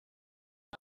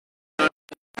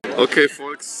Okay,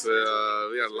 folks,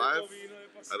 we are live.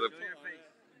 At the,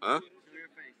 huh?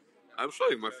 I'm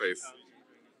showing my face.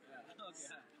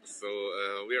 So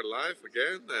we are live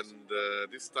again, and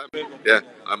this time, yeah,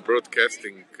 I'm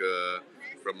broadcasting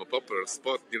from a popular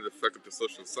spot near the Faculty of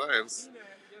Social Science,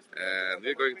 and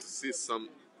we're going to see some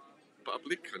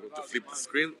public. I'm going to flip the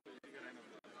screen.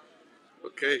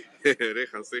 Okay,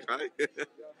 Rehan, say hi.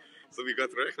 So we got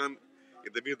Rehan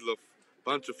in the middle of a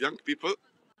bunch of young people.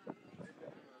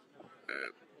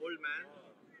 Old man.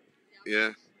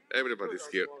 Yeah, everybody's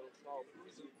here.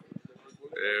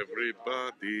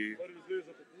 Everybody.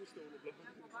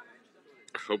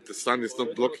 I hope the sun is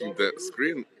not blocking the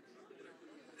screen.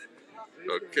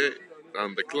 Okay,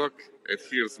 on the clock. And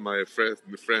here's my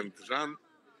friend Jean.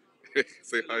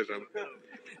 Say hi, Jean.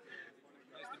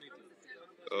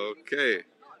 Okay.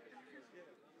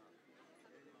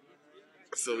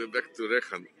 So we're back to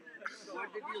Rehan.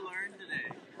 What did you learn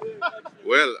today?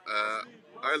 Well,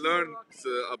 I learned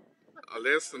a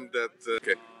lesson that...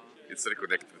 okay, it's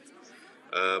reconnected.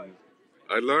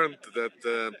 I learned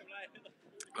that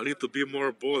I need to be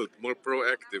more bold, more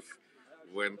proactive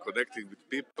when connecting with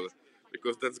people,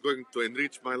 because that's going to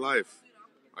enrich my life.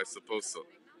 I suppose so.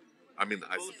 I mean,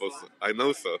 I suppose so. I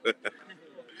know so.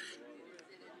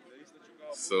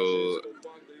 So,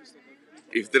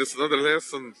 if there's another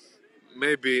lesson,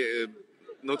 maybe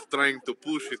not trying to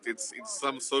push it in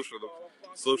some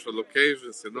social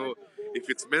occasions. You know, if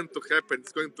it's meant to happen,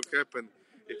 it's going to happen.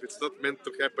 If it's not meant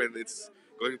to happen, it's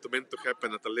going to meant to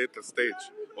happen at a later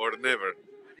stage or never,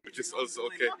 which is also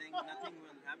okay. Nothing will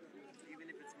happen, even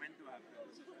if it's meant to happen.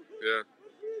 Yeah.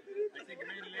 I think the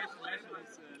main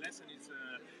lesson is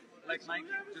like Nike,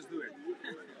 just do it.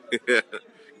 Yeah.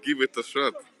 Give it a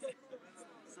shot.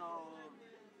 So,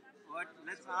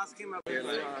 let's ask him about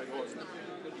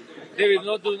They will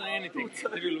not do anything.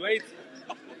 They will wait.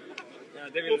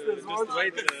 They will just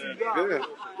wait. Yeah.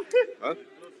 Huh?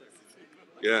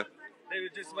 Yeah. They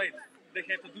will just wait. They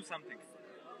have to do something.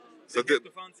 So They have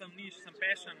to find some niche, some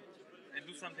passion, and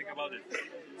do something about it.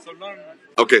 So learn.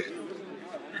 okay.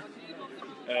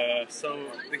 So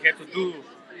they have to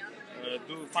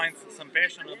find some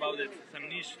passion about it, some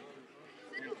niche,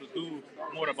 and to do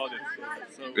more about it.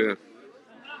 So Yeah.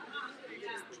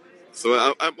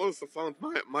 So I've also found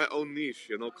my own niche.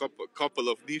 You know, couple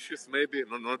of niches maybe,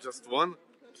 not just one.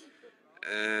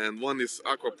 And one is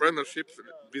aquapreneurship,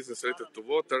 business related to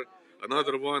water.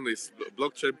 Another one is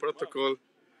blockchain protocol.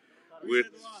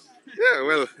 With yeah,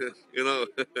 well, you know,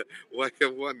 why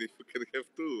have one if you can have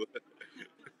two?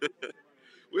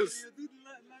 Well, you didn't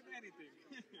learn anything.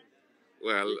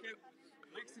 well,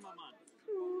 Maximum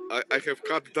month. I have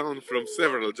cut down from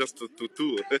several just to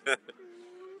two.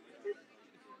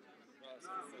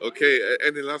 Okay,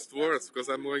 any last words? Because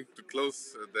I'm going to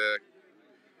close the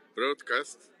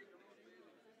broadcast. Did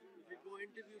you go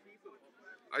interview people?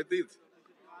 I did. Ask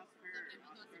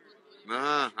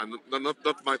her. Nah,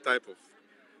 not my type of.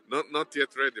 Not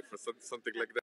yet ready for something like that.